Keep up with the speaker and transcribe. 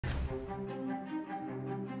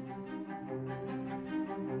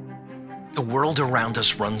The world around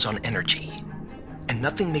us runs on energy, and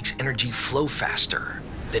nothing makes energy flow faster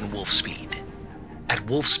than Wolfspeed. At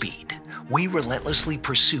Wolfspeed, we relentlessly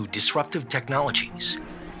pursue disruptive technologies.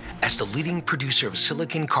 As the leading producer of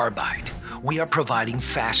silicon carbide, we are providing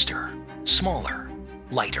faster, smaller,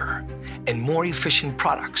 lighter, and more efficient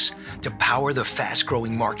products to power the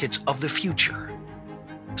fast-growing markets of the future.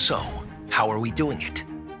 So, how are we doing it?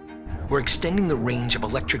 We're extending the range of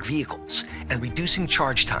electric vehicles and reducing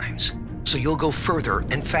charge times, so you'll go further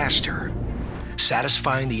and faster,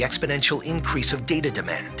 satisfying the exponential increase of data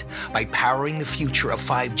demand by powering the future of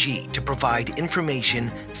 5G to provide information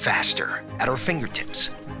faster at our fingertips,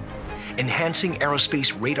 enhancing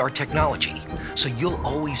aerospace radar technology so you'll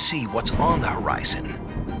always see what's on the horizon,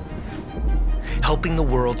 helping the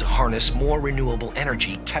world to harness more renewable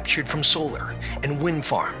energy captured from solar and wind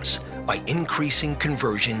farms by increasing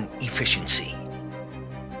conversion efficiency,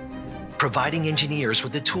 providing engineers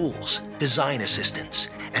with the tools, design assistance,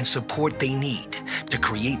 and support they need to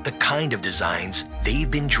create the kind of designs they've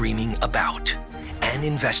been dreaming about, and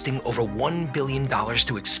investing over $1 billion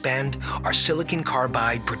to expand our silicon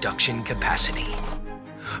carbide production capacity.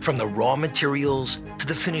 From the raw materials to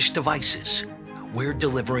the finished devices, we're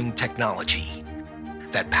delivering technology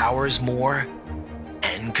that powers more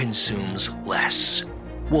and consumes less.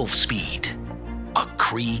 Wolfspeed, a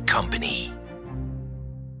Cree company.